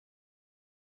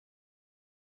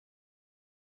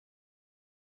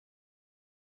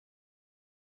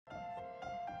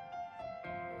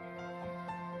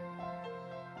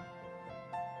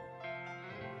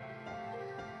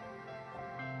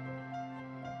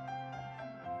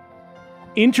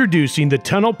Introducing the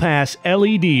TunnelPass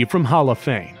LED from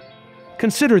Holophane.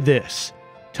 Consider this: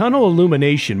 tunnel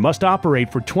illumination must operate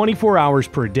for 24 hours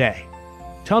per day.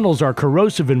 Tunnels are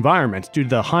corrosive environments due to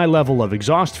the high level of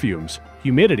exhaust fumes,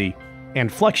 humidity,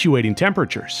 and fluctuating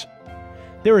temperatures.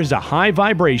 There is a high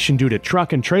vibration due to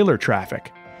truck and trailer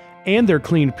traffic, and they're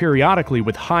cleaned periodically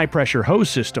with high-pressure hose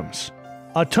systems.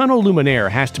 A tunnel luminaire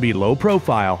has to be low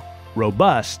profile,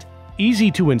 robust,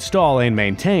 easy to install and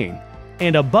maintain,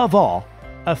 and above all,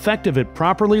 effective at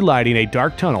properly lighting a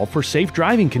dark tunnel for safe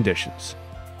driving conditions.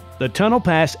 The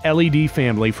TunnelPass LED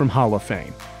family from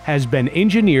Holophane has been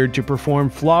engineered to perform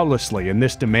flawlessly in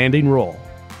this demanding role,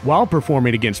 while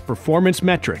performing against performance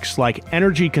metrics like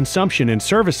energy consumption and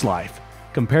service life,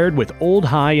 compared with old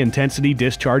high-intensity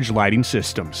discharge lighting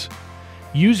systems.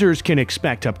 Users can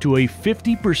expect up to a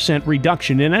 50%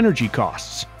 reduction in energy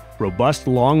costs, robust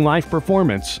long-life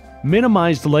performance,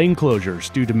 minimized lane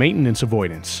closures due to maintenance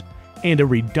avoidance, and a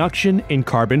reduction in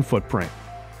carbon footprint.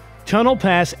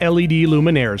 TunnelPass LED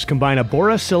luminaires combine a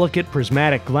borosilicate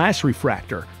prismatic glass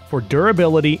refractor for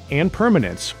durability and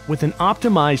permanence with an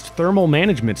optimized thermal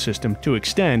management system to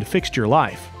extend fixture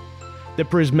life. The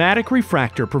prismatic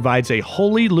refractor provides a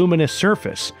wholly luminous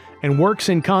surface and works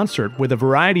in concert with a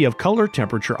variety of color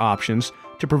temperature options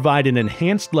to provide an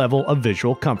enhanced level of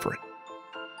visual comfort.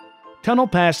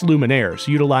 TunnelPass luminaires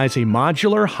utilize a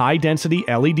modular high-density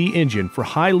LED engine for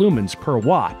high lumens per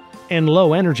watt and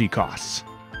low energy costs.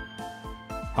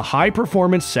 A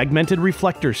high-performance segmented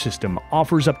reflector system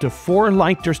offers up to 4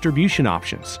 light distribution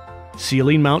options: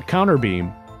 ceiling mount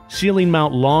counterbeam, ceiling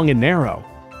mount long and narrow,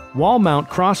 wall mount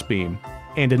crossbeam,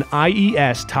 and an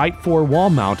IES Type 4 wall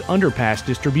mount underpass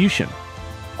distribution,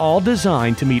 all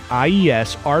designed to meet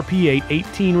IES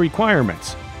RP818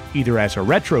 requirements, either as a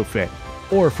retrofit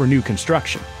or for new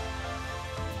construction.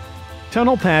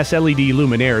 TunnelPass LED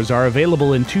luminaires are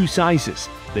available in 2 sizes,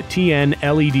 the TN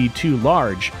LED 2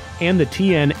 Large and the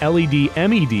TN LED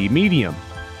MED Medium.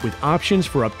 With options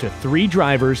for up to 3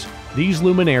 drivers, these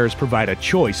luminaires provide a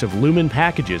choice of lumen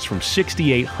packages from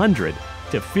 6,800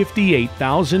 to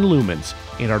 58,000 lumens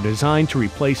and are designed to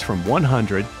replace from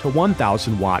 100 to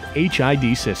 1,000 watt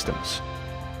HID systems.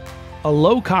 A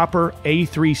low-copper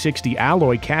A360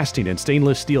 alloy casting and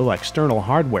stainless steel external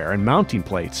hardware and mounting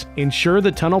plates ensure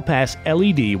the TunnelPass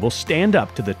LED will stand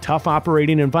up to the tough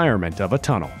operating environment of a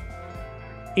tunnel.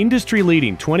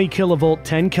 Industry-leading 20 kV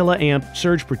 10 kA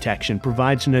surge protection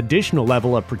provides an additional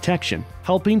level of protection,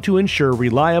 helping to ensure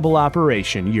reliable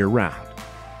operation year-round.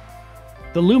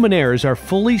 The luminaires are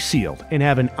fully sealed and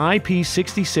have an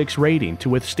IP66 rating to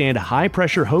withstand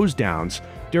high-pressure hose downs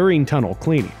during tunnel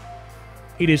cleaning.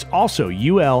 It is also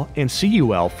UL and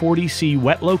CUL 40C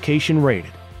wet location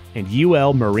rated and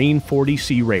UL Marine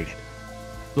 40C rated.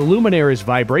 The luminaire is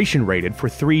vibration rated for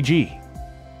 3G.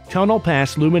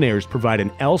 TunnelPass luminaires provide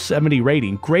an L70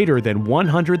 rating greater than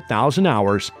 100,000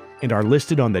 hours and are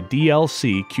listed on the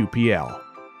DLC QPL.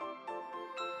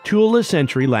 Toolless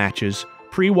entry latches,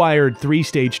 pre-wired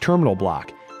 3-stage terminal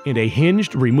block, and a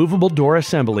hinged removable door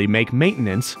assembly make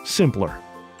maintenance simpler.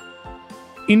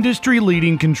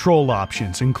 Industry-leading control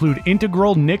options include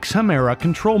integral Nix Hemera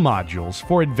control modules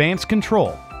for advanced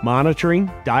control,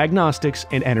 monitoring, diagnostics,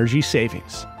 and energy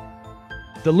savings.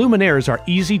 The luminaires are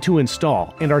easy to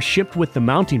install and are shipped with the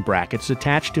mounting brackets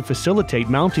attached to facilitate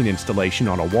mounting installation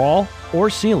on a wall or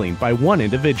ceiling by one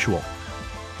individual.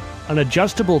 An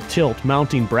adjustable tilt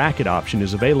mounting bracket option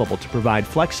is available to provide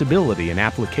flexibility in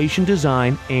application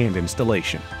design and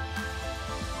installation.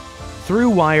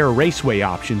 Through-wire raceway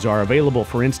options are available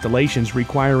for installations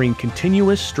requiring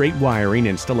continuous straight wiring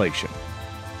installation.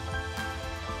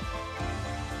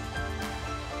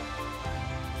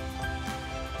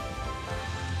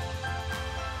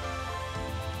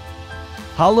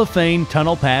 Holophane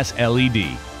TunnelPass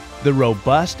LED, the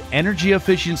robust,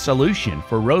 energy-efficient solution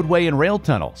for roadway and rail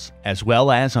tunnels, as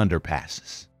well as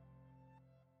underpasses.